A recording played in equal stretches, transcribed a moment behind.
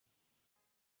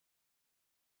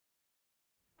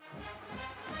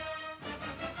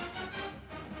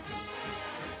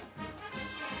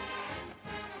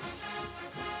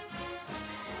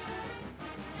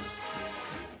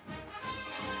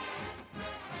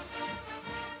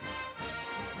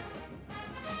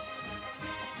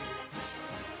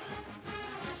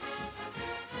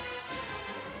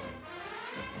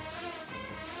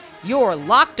Your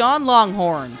Locked On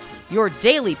Longhorns, your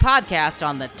daily podcast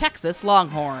on the Texas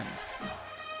Longhorns.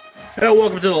 Hello,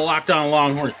 welcome to the Locked On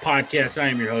Longhorns podcast. I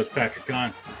am your host, Patrick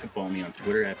Kahn. You can follow me on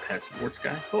Twitter at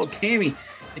PatSportsGuy. Follow Cammy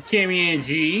at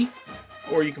CammyANG,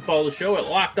 or you can follow the show at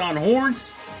Locked On Horns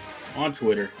on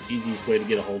Twitter. Easiest way to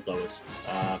get a hold of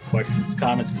us. Questions,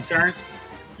 comments, concerns.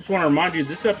 Just want to remind you,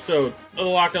 this episode of the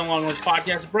Locked On Longhorns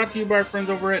podcast is brought to you by our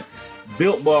friends over at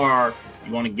Built Bar.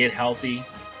 You want to get healthy,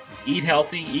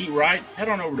 eat right, head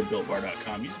on over to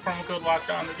BuiltBar.com. Use the promo code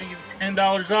Locked On. They're going to give you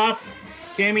 $10 off.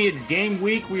 Cammy, it's game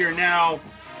week. We are now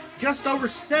just over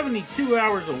 72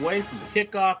 hours away from the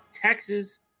kickoff.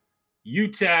 Texas,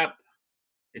 UTEP.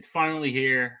 It's finally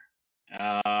here.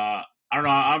 I don't know.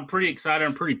 I'm pretty excited.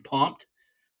 I'm pretty pumped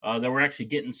that we're actually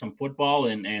getting some football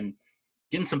and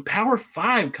getting some Power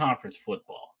 5 conference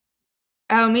football.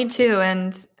 Oh, me too.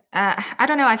 And I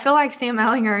don't know. I feel like Sam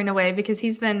Ehlinger in a way because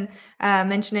he's been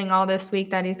mentioning all this week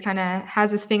that he's kind of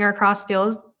has his finger crossed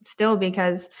still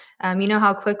because you know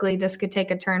how quickly this could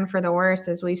take a turn for the worse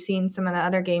as we've seen some of the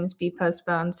other games be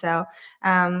postponed. So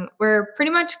we're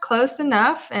pretty much close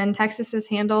enough, and Texas has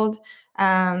handled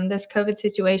this COVID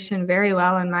situation very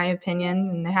well, in my opinion,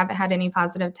 and they haven't had any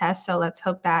positive tests. So let's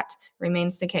hope that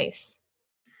remains the case.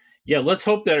 Yeah, let's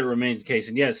hope that it remains the case.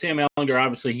 And yeah, Sam Ehlinger,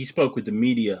 obviously, he spoke with the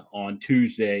media on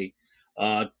Tuesday,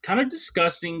 kind of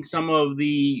discussing some of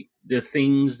the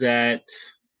things that,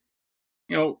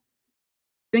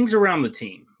 things around the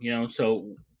team,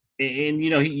 So, and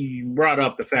he brought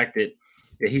up the fact that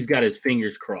he's got his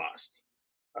fingers crossed.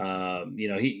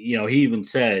 He even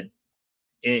said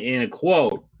in a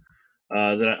quote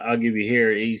that I'll give you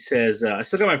here, he says, "I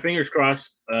still got my fingers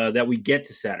crossed that we get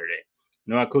to Saturday.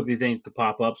 Know how quickly things could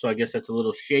pop up, so I guess that's a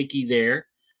little shaky there.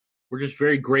 We're just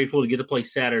very grateful to get to play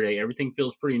Saturday. Everything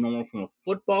feels pretty normal from a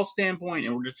football standpoint,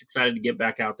 and we're just excited to get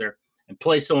back out there and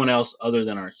play someone else other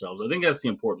than ourselves. I think that's the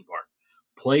important part.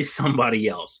 Play somebody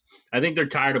else. I think they're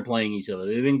tired of playing each other.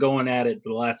 They've been going at it for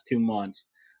the last 2 months.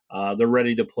 They're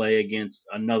ready to play against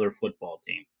another football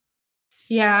team."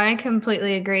 Yeah, I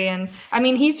completely agree. And I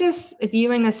mean, he's just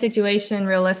viewing the situation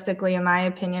realistically, in my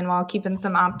opinion, while keeping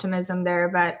some optimism there.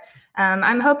 But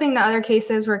I'm hoping the other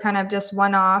cases were kind of just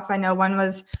one-off. I know one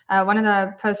was one of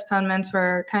the postponements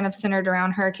were kind of centered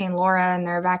around Hurricane Laura and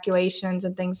their evacuations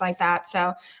and things like that.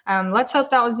 So let's hope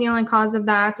that was the only cause of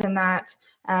that and that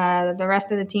the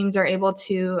rest of the teams are able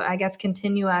to, I guess,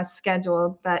 continue as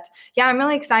scheduled. But yeah, I'm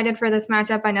really excited for this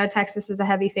matchup. I know Texas is a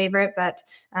heavy favorite, but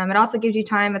it also gives you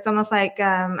time. It's almost like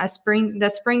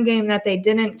the spring game that they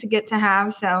didn't get to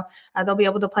have. So they'll be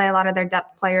able to play a lot of their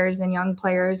depth players and young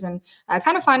players and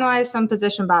kind of finalize some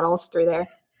position battles through there.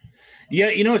 Yeah,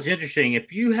 it's interesting.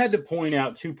 If you had to point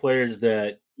out 2 players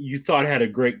that you thought had a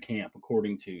great camp,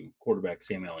 according to quarterback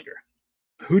Sam Ehlinger,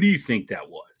 who do you think that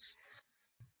was?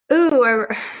 Ooh,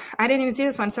 I didn't even see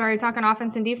this one. So are you talking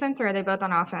offense and defense, or are they both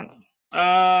on offense?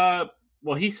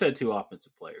 Well, he said 2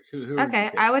 offensive players. Who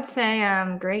okay, I would say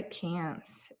great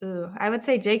camps. Ooh, I would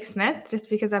say Jake Smith, just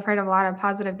because I've heard a lot of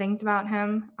positive things about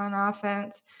him on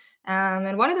offense.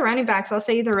 And one of the running backs, I'll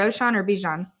say either Roschon or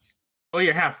Bijan. Oh,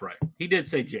 you're half right. He did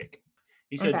say Jake.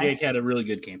 He said Okay. Jake had a really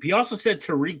good camp. He also said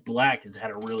Tariq Black has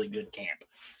had a really good camp.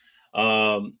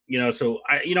 So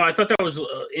I thought that was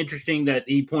interesting that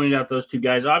he pointed out those 2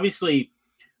 guys. Obviously,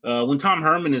 when Tom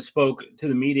Herman has spoke to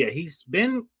the media, he's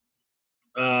been,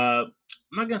 I'm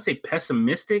not going to say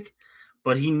pessimistic,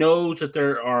 but he knows that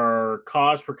there are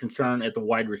cause for concern at the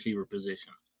wide receiver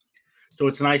position. So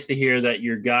it's nice to hear that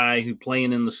your guy who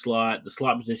playing in the slot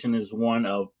position is one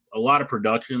of a lot of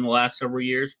production in the last several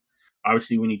years.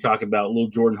 Obviously, when you talk about little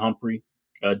Jordan Humphrey,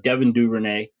 Devin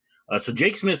Duvernay, so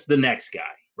Jake Smith's the next guy.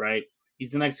 Right?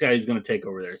 He's the next guy who's going to take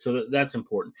over there. So that's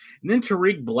important. And then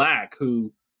Tariq Black,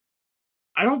 who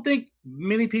I don't think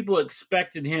many people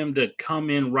expected him to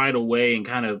come in right away and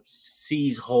kind of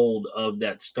seize hold of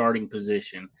that starting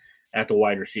position at the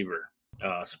wide receiver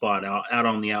spot out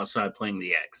on the outside playing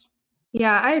the X.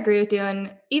 Yeah, I agree with you.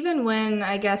 And even when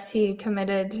I guess he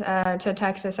committed to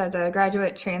Texas as a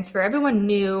graduate transfer, everyone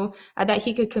knew that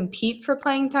he could compete for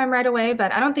playing time right away.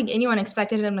 But I don't think anyone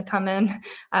expected him to come in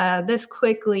this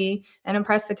quickly and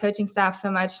impress the coaching staff so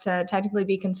much to technically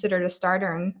be considered a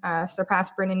starter and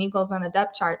surpass Brennan Eagles on the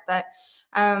depth chart. But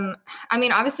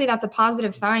obviously that's a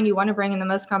positive sign. You want to bring in the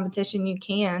most competition you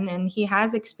can. And he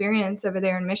has experience over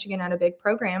there in Michigan at a big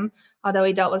program, although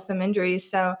he dealt with some injuries.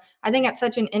 So I think at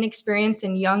such an inexperienced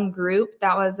and young group,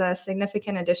 that was a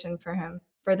significant addition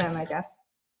for them, I guess.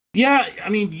 Yeah. I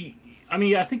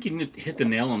think you hit the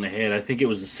nail on the head. I think it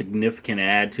was a significant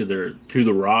add to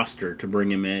the roster to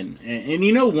bring him in.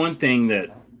 And one thing that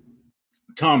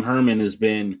Tom Herman has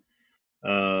been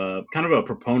kind of a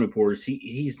proponent for is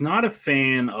he's not a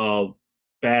fan of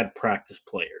bad practice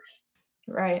players.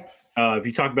 Right. If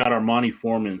you talk about Armani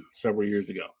Foreman several years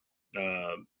ago,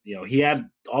 he had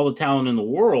all the talent in the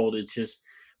world. It's just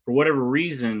for whatever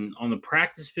reason on the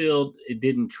practice field, it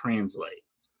didn't translate.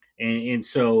 And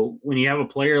so when you have a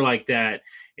player like that,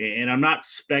 and I'm not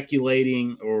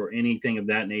speculating or anything of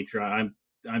that nature, I'm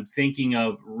thinking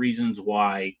of reasons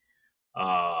why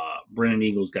Brennan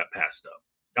Eagles got passed up.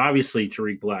 Obviously,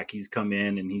 Tarik Black, he's come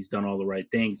in and he's done all the right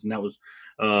things. And that was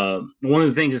one of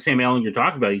the things that Sam Ehlinger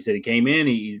talked about. He said he came in,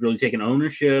 he's really taken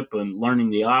ownership and learning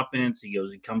the offense. He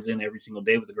comes in every single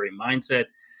day with a great mindset.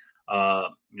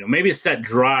 Maybe it's that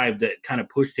drive that kind of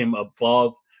pushed him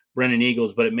above Brennan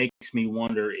Eagles, but it makes me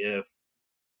wonder if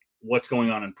what's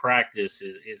going on in practice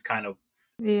is kind of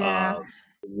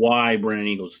why Brennan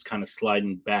Eagles is kind of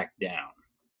sliding back down.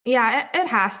 Yeah, it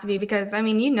has to be because,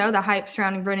 the hype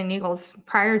surrounding Brennan Eagles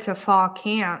prior to fall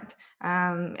camp.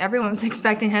 Everyone was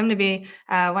expecting him to be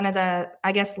one of the,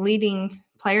 leading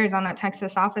players on that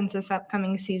Texas offense this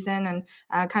upcoming season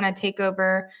and kind of take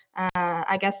over,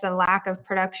 the lack of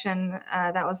production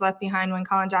that was left behind when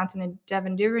Colin Johnson and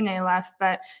Devin Duvernay left.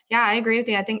 But, yeah, I agree with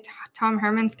you. I think Tom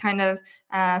Herman's kind of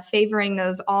favoring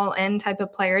those all-in type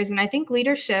of players. And I think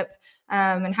leadership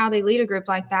and how they lead a group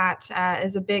like that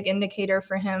is a big indicator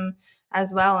for him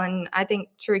as well. And I think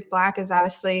Tarik Black is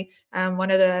obviously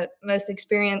one of the most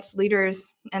experienced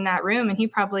leaders in that room. And he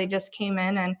probably just came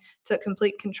in and took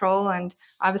complete control and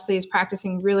obviously is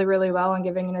practicing really, really well and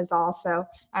giving it his all. So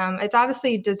it's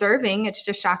obviously deserving. It's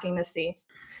just shocking to see.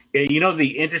 Yeah,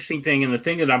 the interesting thing and the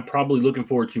thing that I'm probably looking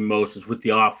forward to most is with the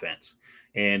offense.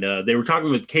 And they were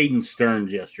talking with Caden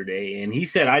Stearns yesterday, and he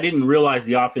said, I didn't realize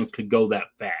the offense could go that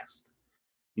fast.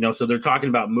 So they're talking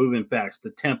about moving fast, the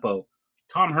tempo.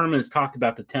 Tom Herman has talked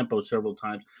about the tempo several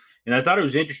times. And I thought it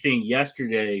was interesting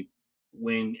yesterday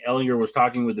when Ehlinger was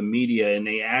talking with the media and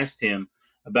they asked him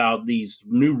about these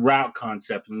new route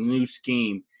concepts and the new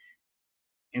scheme.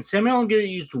 And Sam Ehlinger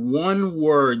used one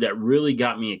word that really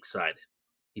got me excited.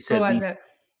 He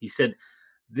said,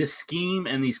 this scheme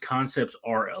and these concepts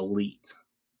are elite.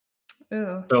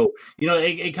 Ooh. So,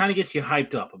 it kind of gets you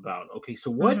hyped up about, okay, so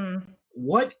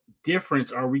what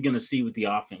difference are we going to see with the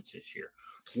offense this year?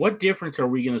 What difference are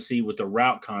we going to see with the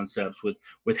route concepts,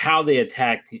 with how they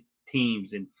attack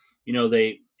teams? And,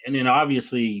 and then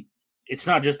obviously it's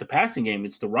not just the passing game,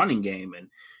 it's the running game. And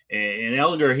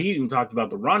Ehlinger, he even talked about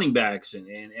the running backs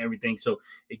and everything. So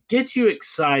it gets you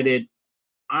excited.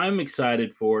 I'm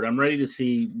excited for it. I'm ready to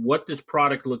see what this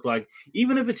product look like,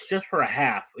 even if it's just for a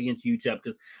half against UTEP,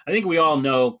 because I think we all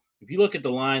know if you look at the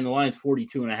line's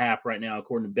 42.5 right now,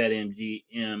 according to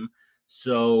BetMGM.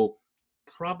 So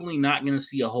probably not going to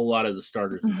see a whole lot of the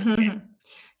starters in this game.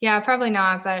 Yeah, probably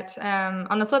not. But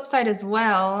on the flip side as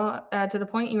well, to the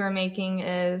point you were making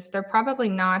is they're probably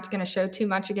not going to show too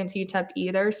much against UTEP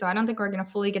either. So I don't think we're going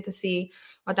to fully get to see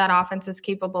what that offense is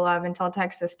capable of until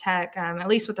Texas Tech, at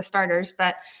least with the starters.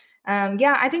 But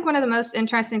I think one of the most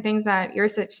interesting things that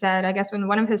Yurcich said, I guess in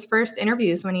one of his first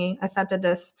interviews when he accepted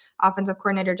this offensive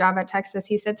coordinator job at Texas,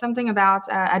 he said something about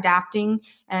adapting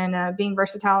and being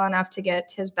versatile enough to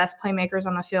get his best playmakers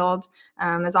on the field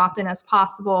as often as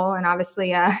possible. And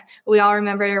obviously, we all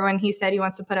remember when he said he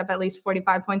wants to put up at least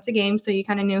 45 points a game. So you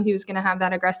kind of knew he was going to have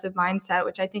that aggressive mindset,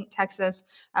 which I think Texas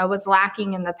was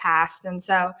lacking in the past. And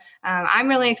so I'm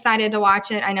really excited to watch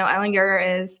it. I know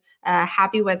Ehlinger is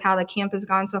happy with how the camp has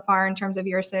gone so far in terms of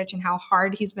Yurcich and how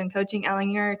hard he's been coaching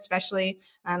Ehlinger, especially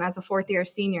as a fourth-year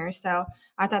senior. So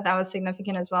I thought that was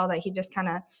significant as well, that he just kind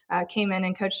of came in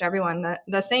and coached everyone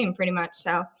the same pretty much.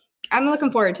 So I'm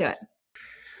looking forward to it.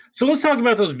 So let's talk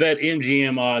about those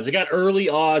BetMGM odds. I got early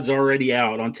odds already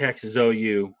out on Texas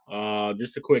OU.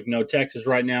 Just a quick note, Texas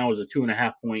right now is a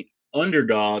 2.5-point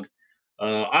underdog.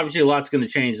 Obviously, a lot's going to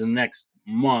change in the next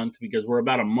month because we're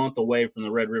about a month away from the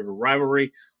Red River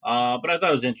rivalry. But I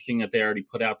thought it was interesting that they already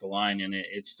put out the line, and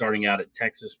it's starting out at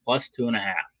Texas plus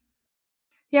 2.5.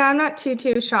 Yeah, I'm not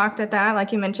too shocked at that.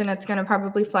 Like you mentioned, it's going to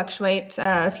probably fluctuate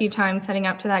a few times heading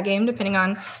up to that game, depending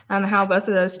on how both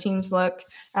of those teams look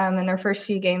in their first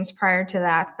few games prior to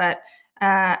that. But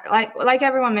like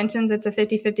everyone mentions, it's a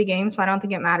 50-50 game, so I don't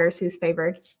think it matters who's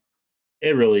favored.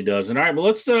 It really doesn't. All right, but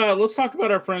let's talk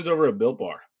about our friends over at Built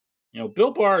Bar.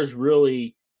 Built Bar has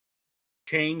really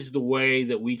changed the way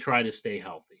that we try to stay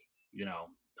healthy.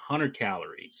 100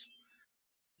 calories.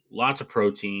 Lots of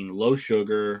protein, low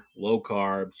sugar, low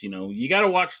carbs. You got to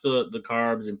watch the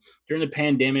carbs. And during the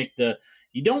pandemic,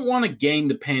 you don't want to gain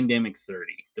the pandemic 30,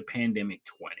 the pandemic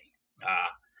 20.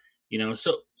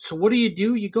 So what do?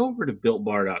 You go over to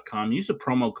BuiltBar.com, use the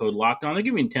promo code LOCKEDON. They're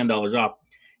giving you $10 off.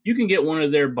 you can get one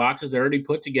of their boxes already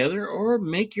put together or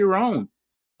make your own.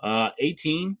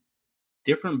 18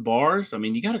 different bars. I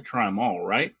mean, you got to try them all,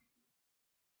 right?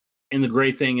 And the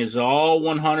great thing is all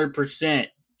 100%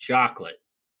 chocolate.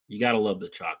 You got to love the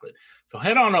chocolate. So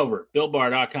head on over,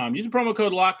 BuiltBar.com. Use the promo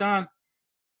code Locked On.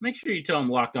 Make sure you tell them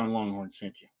Locked On Longhorn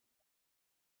sent you.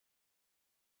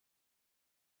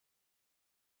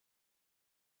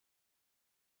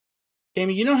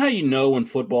 Tammy, you know how you know when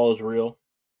football is real?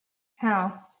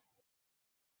 How?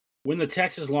 When the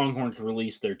Texas Longhorns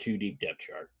released their 2-deep depth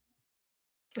chart.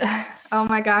 Oh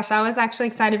my gosh, I was actually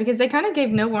excited because they kind of gave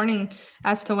no warning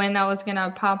as to when that was going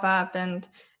to pop up. And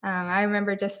I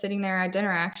remember just sitting there at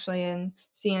dinner actually and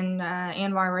seeing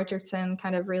Anwar Richardson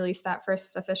kind of release that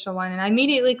first official one. And I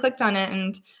immediately clicked on it.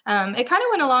 And it kind of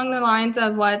went along the lines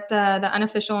of what the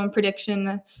unofficial and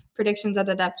predictions of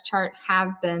the depth chart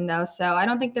have been, though. So I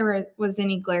don't think there was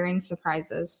any glaring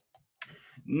surprises.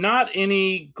 Not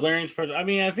any glaring surprise. I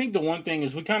mean, I think the one thing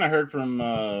is we kind of heard from,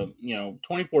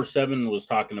 24/7 was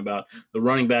talking about the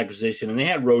running back position, and they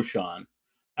had Roschon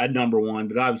at number 1.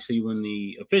 But obviously, when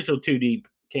the official 2-deep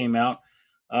came out,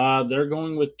 they're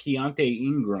going with Keontae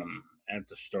Ingram at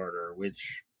the starter,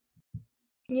 which.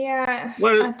 Yeah,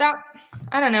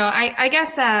 I don't know. I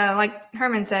guess, like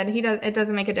Herman said, it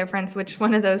doesn't make a difference which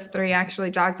one of those 3 actually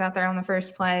jogs out there on the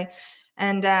first play.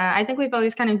 And I think we've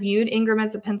always kind of viewed Ingram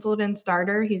as a penciled-in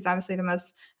starter. He's obviously the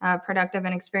most productive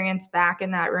and experienced back in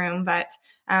that room, but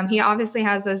he obviously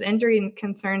has those injury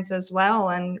concerns as well.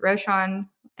 And Roschon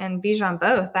and Bijan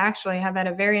both actually have had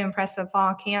a very impressive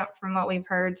fall camp from what we've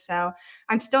heard. So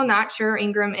I'm still not sure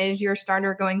Ingram is your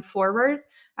starter going forward,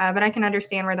 but I can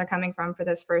understand where they're coming from for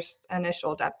this first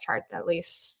initial depth chart at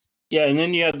least. Yeah, and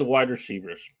then you had the wide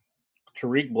receivers,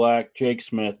 Tariq Black, Jake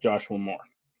Smith, Joshua Moore.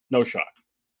 No shock.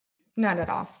 Not at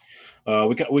all.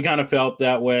 We kind of felt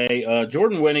that way.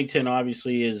 Jordan Whittington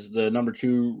obviously is the number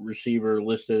 2 receiver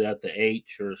listed at the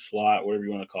H or slot, whatever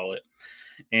you want to call it.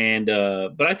 And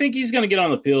but I think he's going to get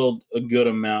on the field a good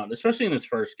amount, especially in his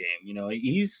first game. You know,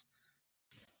 he's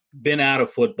been out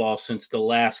of football since the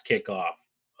last kickoff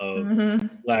of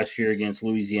last year against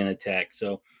Louisiana Tech.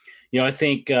 So, I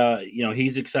think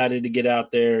he's excited to get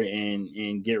out there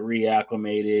and get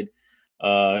reacclimated.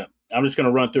 I'm just going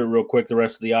to run through it real quick, the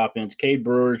rest of the offense. Cade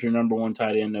Brewer is your number 1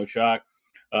 tight end, no shock.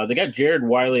 They got Jared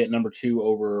Wiley at number 2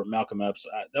 over Malcolm Epps.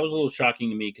 That was a little shocking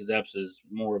to me because Epps is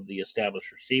more of the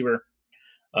established receiver.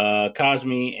 Cosme,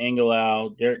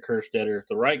 Angelau, Derek Kerstetter.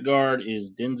 The right guard is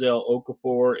Denzel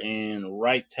Okafor and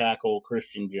right tackle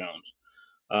Christian Jones.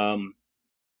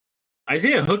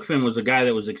 Isaiah Hookfin was a guy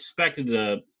that was expected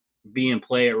to be in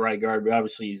play at right guard, but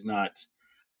obviously he's not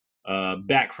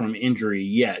back from injury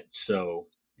yet. So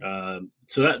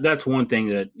that's one thing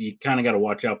that you kind of got to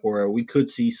watch out for. We could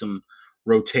see some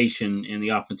rotation in the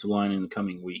offensive line in the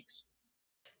coming weeks.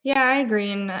 Yeah, I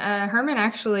agree. And Herman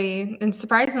actually, and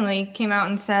surprisingly, came out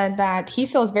and said that he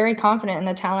feels very confident in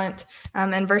the talent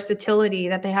and versatility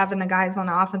that they have in the guys on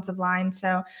the offensive line.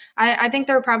 So I think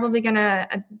they're probably going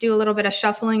to do a little bit of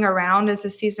shuffling around as the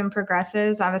season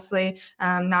progresses. Obviously,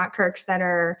 not Kerstetter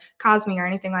or Cosme or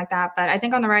anything like that. But I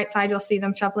think on the right side, you'll see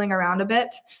them shuffling around a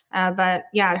bit. But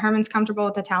yeah, Herman's comfortable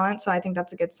with the talent. So I think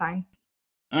that's a good sign.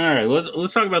 All right,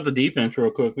 let's talk about the defense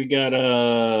real quick. We got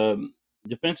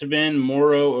defensive end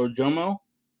Moro Ojomo.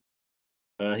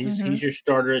 He's your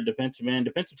starter at defensive end.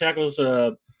 Defensive tackles is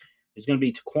going to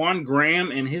be Taquan Graham,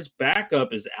 and his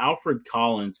backup is Alfred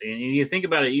Collins. And you think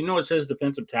about it, it says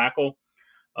defensive tackle.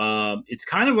 It's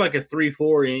kind of like a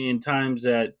 3-4 in times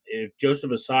that if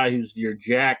Joseph Asai, who's your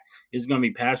jack, is going to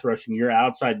be pass rushing, your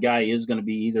outside guy is going to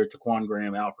be either Taquan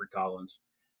Graham, Alfred Collins.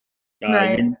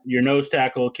 Right. Your nose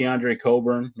tackle, Keandre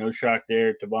Coburn, no shock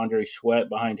there. T'Vondre Sweat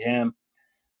behind him.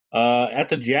 At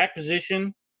the jack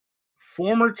position,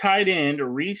 former tight end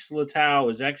Reese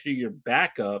Latow is actually your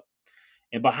backup.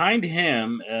 And behind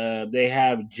him, they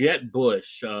have Jet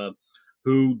Bush,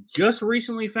 who just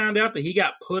recently found out that he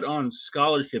got put on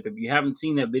scholarship. If you haven't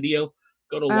seen that video,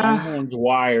 go to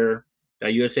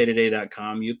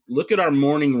longhornswire.usatoday.com. You look at our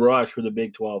morning rush for the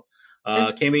Big 12.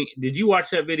 Cami, did you watch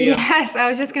that video? Yes, I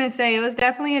was just going to say it was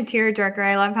definitely a tearjerker.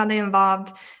 I love how they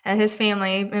involved his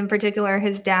family. In particular,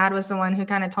 his dad was the one who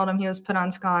kind of told him he was put on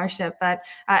scholarship. But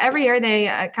every year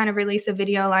they kind of release a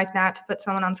video like that to put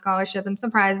someone on scholarship and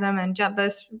surprise them. And Jet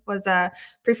Bush was a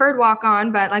preferred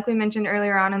walk-on. But like we mentioned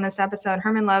earlier on in this episode,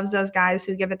 Herman loves those guys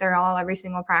who give it their all every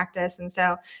single practice. And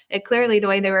so it clearly, the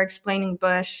way they were explaining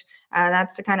Bush,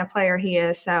 that's the kind of player he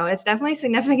is. So it's definitely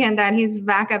significant that he's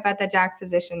back up at the jack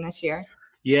position this year.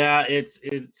 Yeah, it's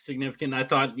significant. I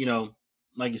thought,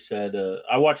 like you said,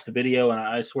 I watched the video and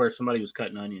I swear somebody was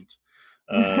cutting onions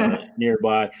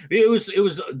nearby. It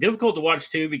was difficult to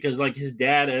watch too because like his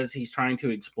dad, as he's trying to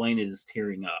explain it, is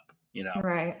tearing up.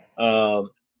 Right.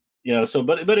 So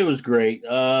but it was great.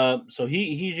 So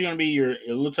he's going to be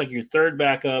it looks like your third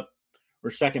backup or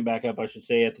second backup, I should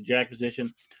say, at the jack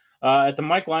position. At the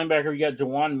Mike linebacker, we got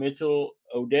Jawan Mitchell,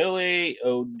 Odeye.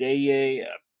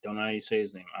 Don't know how you say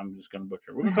his name. I'm just going to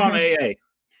butcher it. We're going to call him AA.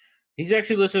 He's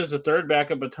actually listed as the third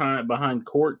backup behind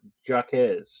Court Jacques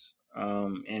and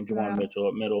Jawan Mitchell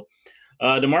at middle.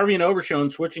 DeMarvion Overshown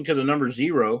switching to the number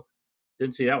 0.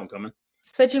 Didn't see that one coming.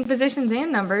 Switching positions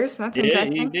and numbers. That's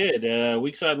interesting. He did.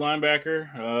 Weak side linebacker.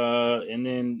 And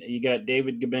then you got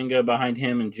David Gabenga behind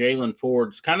him and Jalen Ford.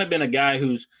 It's kind of been a guy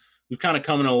who's kind of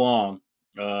coming along.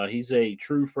 He's a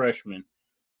true freshman.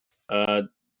 And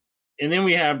then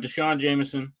we have Deshaun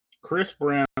Jameson, Chris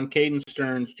Brown, Caden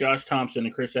Stearns, Josh Thompson,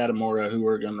 and Chris Adamora, who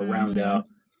are going to round out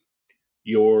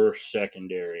your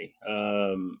secondary.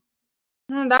 That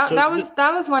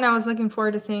was one I was looking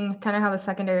forward to seeing, kind of how the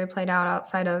secondary played out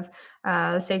outside of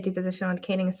the safety position with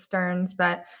Caden Stearns.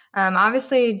 But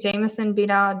obviously, Jameson beat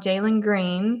out Jalen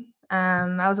Green.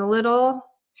 I was a little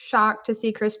shocked to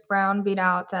see Chris Brown beat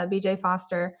out BJ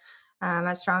Foster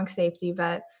at strong safety,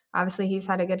 but obviously he's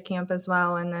had a good camp as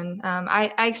well. And then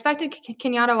I expected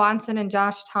Kenyatta Watson and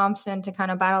Josh Thompson to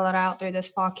kind of battle it out through this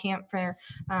fall camp for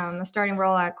a starting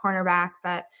role at cornerback,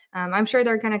 but I'm sure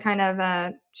they're going to kind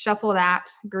of shuffle that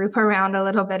group around a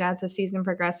little bit as the season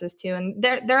progresses too. And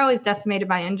they're always decimated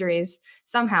by injuries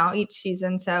somehow each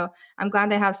season. So I'm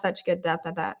glad they have such good depth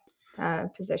at that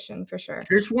position for sure.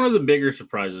 Here's one of the bigger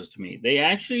surprises to me. They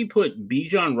actually put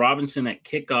Bijan Robinson at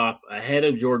kickoff ahead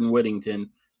of Jordan Whittington,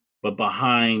 but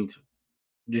behind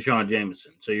Deshaun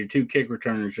Jameson. So your two kick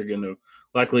returners are going to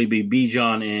likely be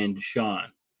Bijan and Deshaun.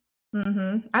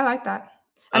 Mm-hmm. I like that.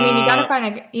 I mean,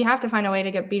 you have to find a way to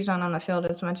get Bijan on the field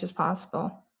as much as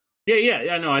possible.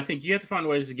 Yeah. No, I think you have to find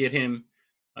ways to get him,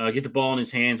 get the ball in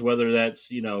his hands, whether that's,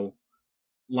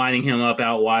 lining him up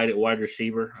out wide at wide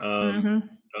receiver,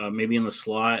 maybe in the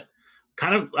slot.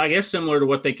 Kind of, I guess, similar to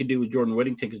what they could do with Jordan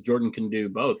Whittington, because Jordan can do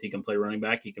both. He can play running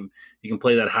back. He can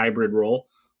play that hybrid role.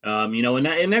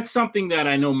 And that's something that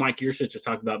I know Mike Yurcich has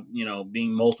talked about,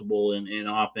 being multiple in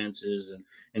offenses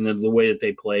and the way that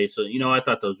they play. So, I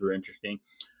thought those were interesting.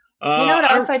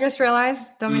 What else I just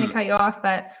realized? Don't mean to cut you off,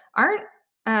 but aren't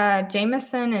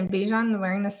Jameson and Bijan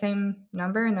wearing the same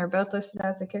number and they're both listed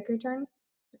as kick returners?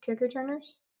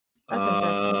 That's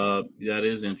interesting. That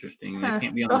is interesting. Huh. They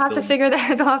can't be on They'll the have field. to figure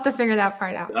that. They'll have to figure that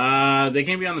part out. They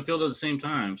can't be on the field at the same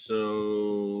time.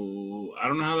 So I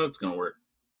don't know how that's going to work.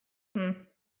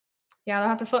 Yeah, they'll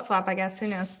have to flip flop, I guess. Who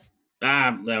knows?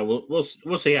 Yeah,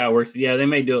 we'll see how it works. Yeah, they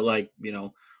may do it like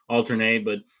alternate,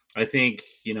 but I think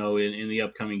in the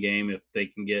upcoming game, if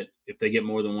they get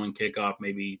more than one kickoff,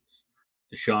 maybe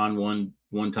Deshaun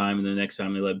one time, and the next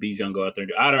time they let Bijan go out there.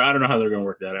 I don't know how they're going to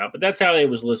work that out, but that's how it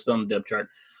was listed on the depth chart.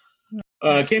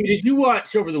 Cami, did you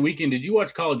watch over the weekend? Did you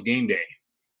watch College Game Day?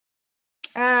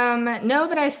 No,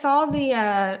 but I saw the,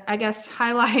 I guess,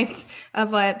 highlights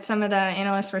of what some of the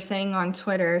analysts were saying on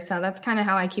Twitter. So that's kind of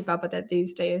how I keep up with it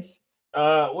these days.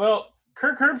 Well,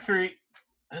 Kirk Herbstreit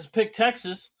has picked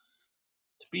Texas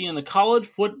to be in the college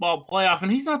football playoff,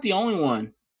 and he's not the only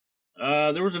one.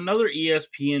 There was another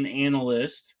ESPN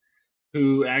analyst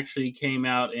who actually came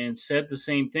out and said the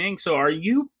same thing. So are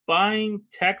you buying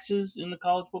Texas in the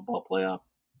college football playoff?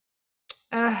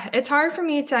 It's hard for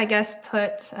me to, I guess,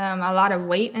 put a lot of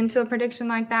weight into a prediction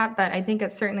like that, but I think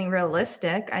it's certainly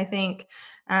realistic. I think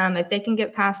if they can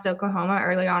get past Oklahoma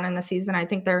early on in the season, I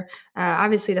think they're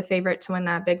obviously the favorite to win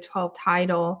that Big 12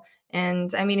 title.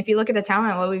 And, I mean, if you look at the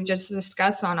talent, what we've just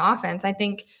discussed on offense, I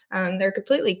think they're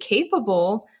completely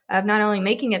capable of not only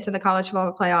making it to the college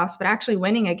football playoffs, but actually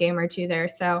winning a game or two there.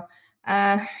 So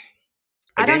I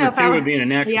don't know if I would be in a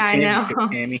national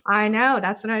championship, Tammy. I know.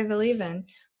 That's what I believe in.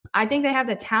 I think they have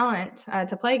the talent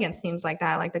to play against teams like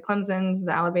that, like the Clemsons,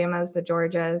 the Alabamas, the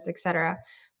Georgias, et cetera.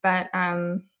 But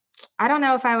I don't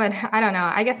know if I would – I don't know.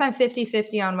 I guess I'm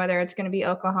 50-50 on whether it's going to be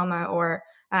Oklahoma or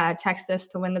Texas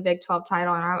to win the Big 12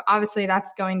 title. And obviously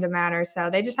that's going to matter. So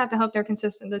they just have to hope they're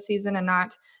consistent this season and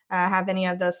not have any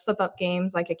of those slip-up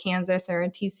games like a Kansas or a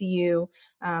TCU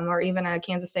or even a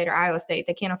Kansas State or Iowa State.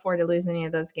 They can't afford to lose any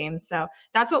of those games. So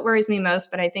that's what worries me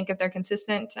most. But I think if they're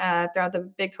consistent throughout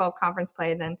the Big 12 conference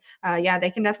play, then,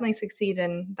 they can definitely succeed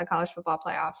in the college football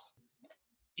playoffs.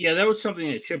 Yeah, that was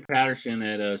something that Chip Patterson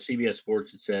at CBS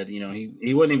Sports had said.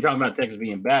 He wasn't even talking about Texas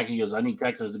being back. He goes, I need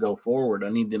Texas to go forward. I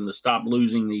need them to stop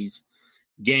losing these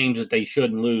games that they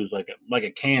shouldn't lose, like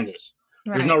a Kansas.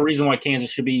 There's no reason why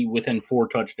Kansas should be within 4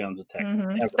 touchdowns of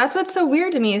Texas. That's what's so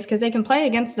weird to me is because they can play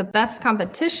against the best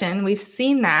competition. We've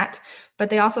seen that, but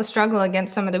they also struggle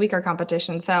against some of the weaker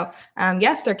competition. So,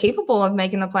 yes, they're capable of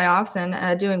making the playoffs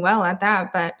and doing well at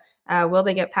that, but will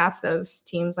they get past those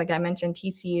teams like I mentioned,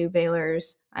 TCU,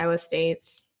 Baylor's, Iowa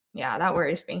State's? Yeah, that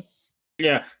worries me.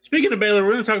 Yeah. Speaking of Baylor,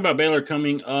 we're going to talk about Baylor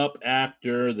coming up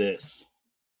after this.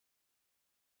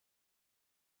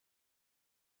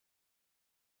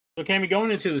 So, Cammie,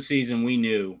 going into the season, we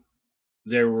knew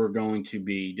there were going to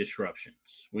be disruptions.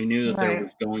 We knew that there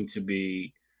was going to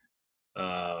be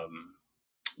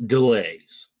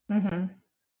delays.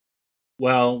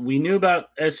 Well, we knew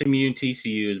about SMU and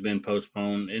TCU has been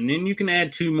postponed, and then you can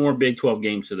add 2 more Big 12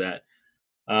 games to that.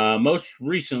 Most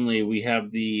recently, we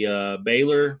have the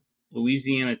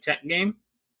Baylor-Louisiana Tech game.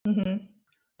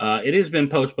 It has been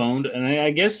postponed, and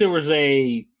I guess there was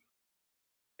a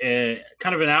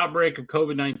kind of an outbreak of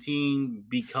COVID-19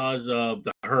 because of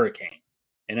the hurricane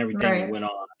and everything that went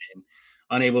on, and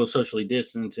unable to socially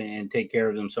distance and take care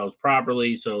of themselves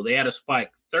properly. So they had a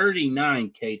spike, 39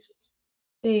 cases.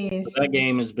 So that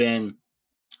game has been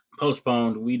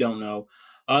postponed. We don't know.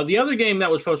 The other game that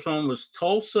was postponed was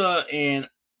Tulsa and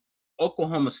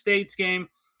Oklahoma State's game.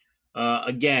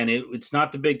 Again, it's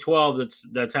not the Big 12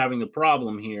 that's having the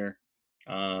problem here.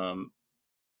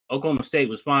 Oklahoma State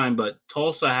was fine, but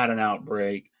Tulsa had an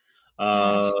outbreak.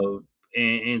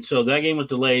 And so that game was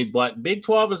delayed. But Big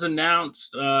 12 has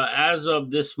announced as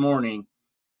of this morning,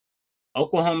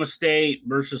 Oklahoma State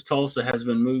versus Tulsa has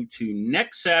been moved to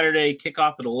next Saturday,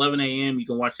 kickoff at 11 a.m. You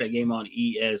can watch that game on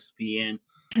ESPN.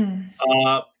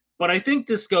 But I think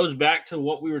this goes back to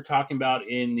what we were talking about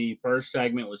in the first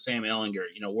segment with Sam Ehlinger.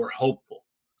 We're hopeful.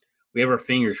 We have our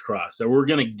fingers crossed that we're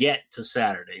going to get to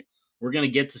Saturday. We're going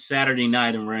to get to Saturday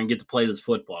night, and we're going to get to play this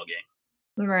football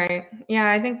game. Right. Yeah,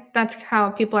 I think that's how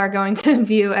people are going to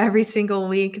view every single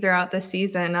week throughout the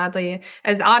season. Oddly,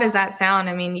 as odd as that sound,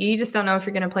 I mean, you just don't know if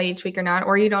you're going to play each week or not,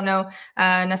 or you don't know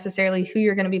necessarily who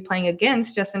you're going to be playing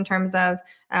against, just in terms of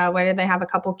whether they have a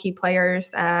couple key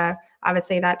players,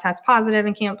 obviously that test positive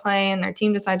and can't play, and their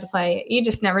team decides to play. You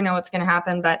just never know what's going to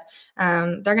happen, but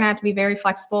they're going to have to be very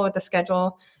flexible with the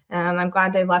schedule. I'm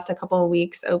glad they've left a couple of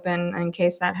weeks open in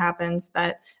case that happens,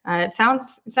 but it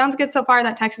sounds good so far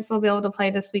that Texas will be able to play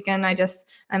this weekend.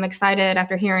 I'm excited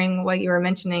after hearing what you were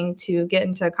mentioning to get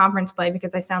into conference play,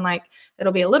 because they sound like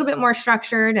it'll be a little bit more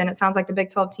structured, and it sounds like the Big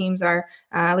 12 teams are,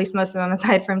 at least most of them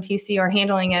aside from TCU, are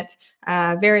handling it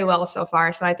very well so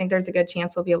far. So I think there's a good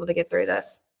chance we'll be able to get through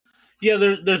this. Yeah,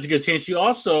 there's a good chance. You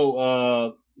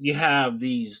also you have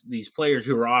these players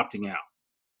who are opting out.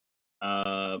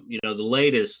 The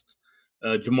latest,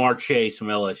 Jamar Chase from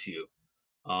LSU,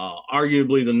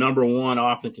 arguably the number 1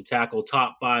 offensive tackle,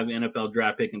 top 5 NFL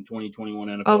draft pick in 2021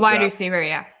 NFL. Oh, wide receiver,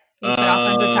 yeah. You said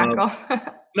offensive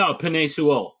tackle. No, Penei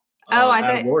Sewell.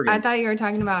 I thought you were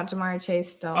talking about Jamar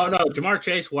Chase still. Oh no, Jamar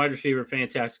Chase, wide receiver,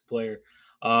 fantastic player.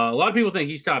 A lot of people think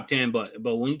he's top 10, but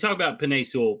when you talk about Penei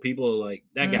Sewell, people are like,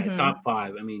 that guy, top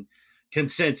 5. I mean,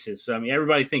 consensus. I mean,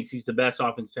 everybody thinks he's the best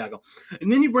offensive tackle.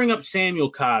 And then you bring up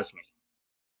Samuel Cosmi.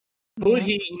 Could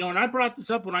he, and I brought this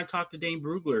up when I talked to Dane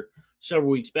Brugler several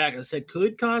weeks back. I said,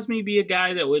 could Cosmi be a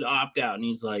guy that would opt out? And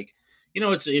he's like, he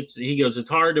goes, it's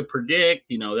hard to predict.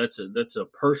 That's a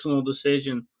personal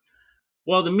decision.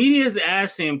 Well, the media has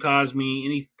asked Sam Cosmi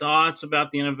any thoughts about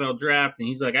the NFL draft, and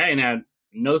he's like, I ain't had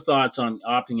no thoughts on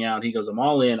opting out. He goes, I'm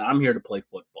all in. I'm here to play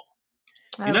football.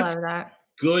 I love that.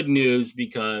 Good news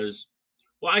because,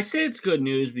 well, I say it's good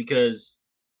news because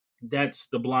that's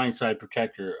the blindside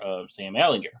protector of Sam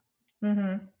Ehlinger.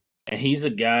 And he's a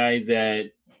guy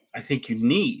that I think you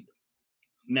need.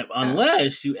 Now,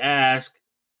 unless you ask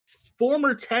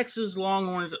former Texas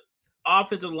Longhorns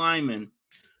offensive lineman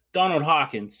Donald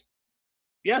Hawkins.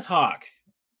 Yes, Hawk.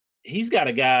 He's got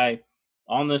a guy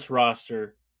on this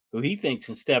roster who he thinks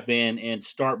can step in and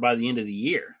start by the end of the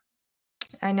year.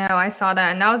 I know, I saw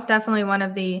that. And that was definitely one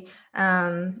of the,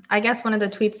 one of the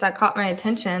tweets that caught my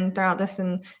attention throughout this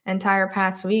entire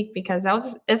past week, because that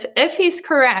was, if he's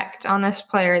correct on this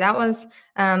player, that was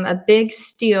a big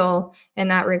steal in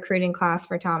that recruiting class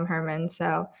for Tom Herman.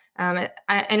 So,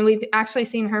 and we've actually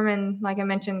seen Herman, like I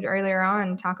mentioned earlier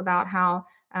on, talk about how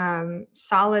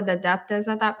solid the depth is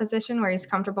at that position, where he's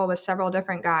comfortable with several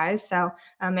different guys. So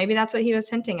maybe that's what he was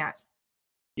hinting at.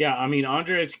 Yeah, I mean,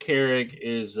 Andrej Karic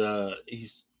is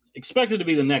he's expected to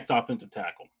be the next offensive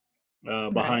tackle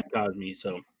behind Cosmi.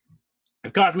 So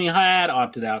if Cosmi had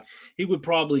opted out, he would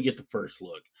probably get the first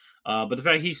look. But the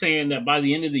fact he's saying that by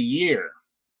the end of the year,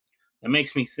 that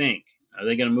makes me think Are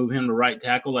they going to move him to right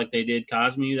tackle like they did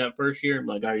Cosme that first year?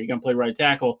 Like, are you going to play right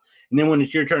tackle? And then when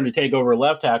it's your turn to take over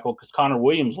left tackle because Connor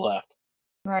Williams left,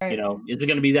 Right. Is it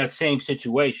going to be that same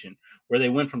situation where they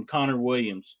went from Connor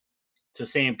Williams to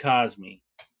Sam Cosme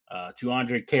to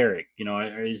Andre Carrick?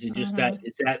 Or is it just that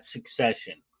it's that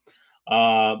succession?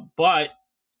 But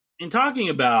in talking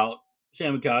about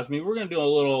Sam Cosme, we're going to do a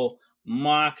little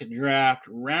mock draft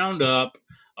roundup.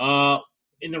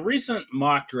 In the recent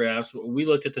mock drafts, we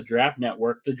looked at the Draft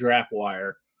Network, the Draft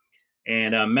Wire,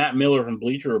 and Matt Miller from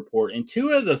Bleacher Report. And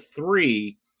 2 of the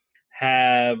 3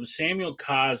 have Samuel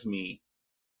Cosme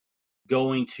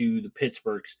going to the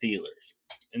Pittsburgh Steelers.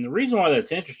 And the reason why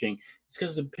that's interesting is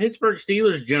because the Pittsburgh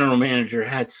Steelers general manager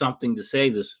had something to say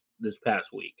this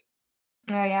past week.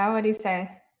 Oh, yeah? What did he say?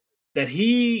 That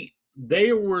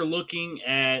they were looking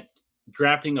at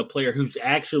drafting a player who's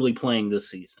actually playing this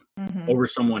season over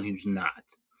someone who's not.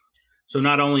 So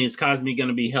not only is Cosme going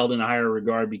to be held in a higher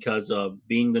regard because of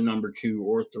being the number 2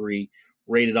 or 3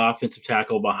 rated offensive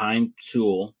tackle behind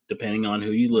Sewell, depending on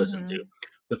who you listen to.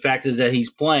 The fact is that he's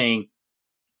playing.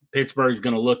 Pittsburgh's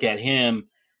going to look at him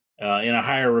in a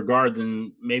higher regard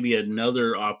than maybe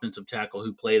another offensive tackle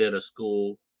who played at a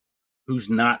school who's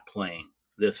not playing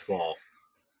this fall.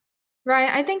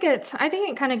 Right. I think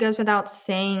it kind of goes without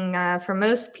saying for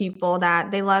most people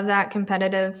that they love that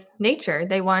competitive nature.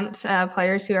 They want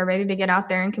players who are ready to get out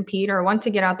there and compete or want to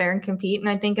get out there and compete. And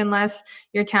I think unless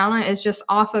your talent is just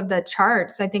off of the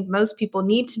charts, I think most people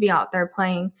need to be out there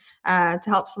playing to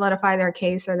help solidify their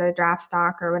case or their draft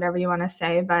stock or whatever you want to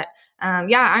say. But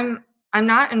I'm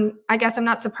not, and I guess I'm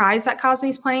not surprised that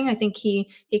Cosme's playing. I think he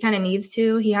kind of needs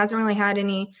to. He hasn't really had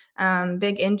any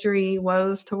big injury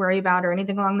woes to worry about or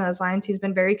anything along those lines. He's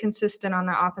been very consistent on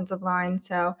the offensive line.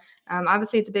 So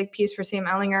obviously it's a big piece for Sam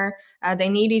Ehlinger. They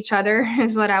need each other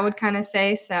is what I would kind of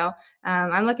say. So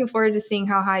I'm looking forward to seeing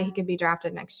how high he could be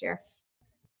drafted next year.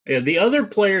 Yeah, the other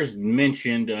players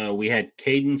mentioned, we had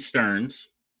Caden Stearns,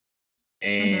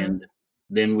 and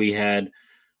then we had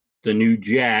the new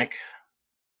Jack,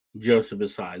 Joseph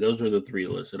Asai. Those were the 3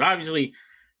 listed. Obviously,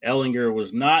 Ehlinger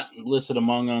was not listed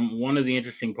among them. One of the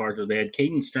interesting parts is they had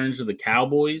Caden Stearns of the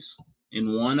Cowboys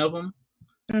in one of them,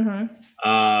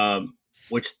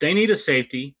 which they need a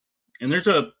safety, and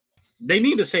they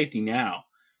need a safety now.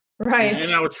 Right.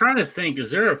 And I was trying to think,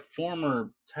 is there a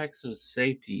former Texas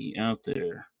safety out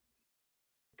there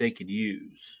they could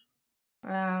use?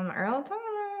 Earl Thomas.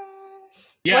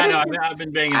 Yeah, I know. I've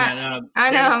been banging that up.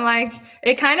 I know. I'm like,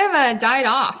 it kind of died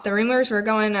off. The rumors were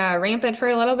going rampant for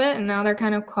a little bit, and now they're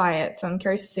kind of quiet. So I'm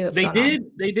curious to see what's going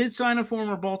on. They did sign a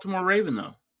former Baltimore Raven,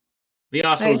 though. He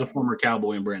also was a former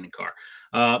Cowboy in Brandon Carr.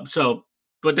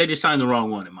 But they just signed the wrong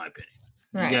one, in my opinion.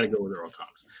 Right. You got to go with Earl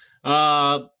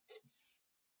Thomas.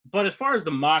 But as far as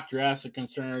the mock drafts are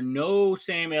concerned, no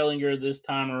Sam Ehlinger this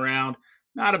time around.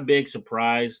 Not a big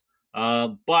surprise.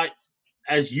 But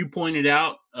as you pointed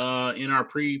out in our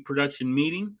pre-production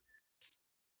meeting,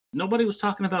 nobody was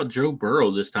talking about Joe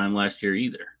Burrow this time last year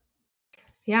either.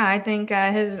 Yeah, I think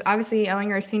obviously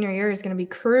Ehlinger's senior year is going to be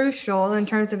crucial in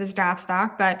terms of his draft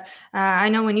stock. But I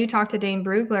know when you talked to Dane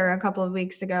Brugler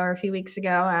a few weeks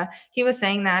ago, he was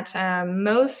saying that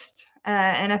most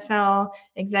NFL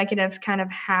executives kind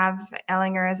of have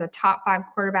Ehlinger as a top 5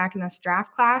 quarterback in this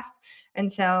draft class. And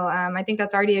so I think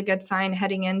that's already a good sign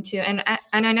heading into, and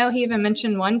I know he even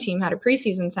mentioned one team had a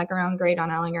preseason 2nd round grade on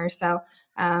Ehlinger. So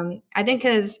I think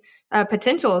his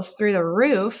potential is through the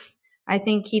roof. I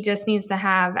think he just needs to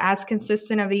have as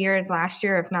consistent of a year as last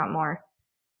year, if not more.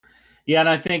 Yeah, and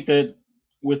I think that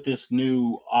with this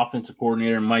new offensive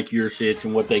coordinator, Mike Yurcich,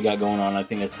 and what they got going on, I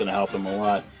think that's going to help him a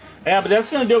lot. Yeah, but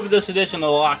that's going to do it for this edition of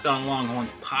the Locked On Longhorns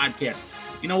podcast.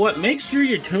 You know what? Make sure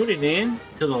you're tuning in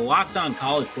to the Locked On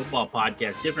College Football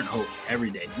podcast, different hosts every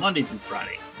day, Monday through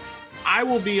Friday. I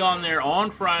will be on there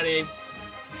on Friday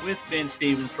with Ben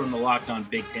Stevens from the Locked On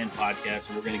Big Ten podcast,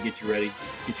 and we're going to get you ready,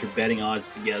 get your betting odds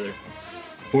together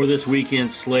for this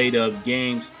weekend slate of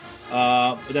games.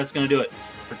 But that's going to do it.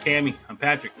 For Cammie, I'm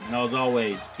Patrick, and as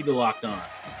always, keep it locked on.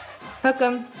 Hook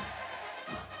 'em.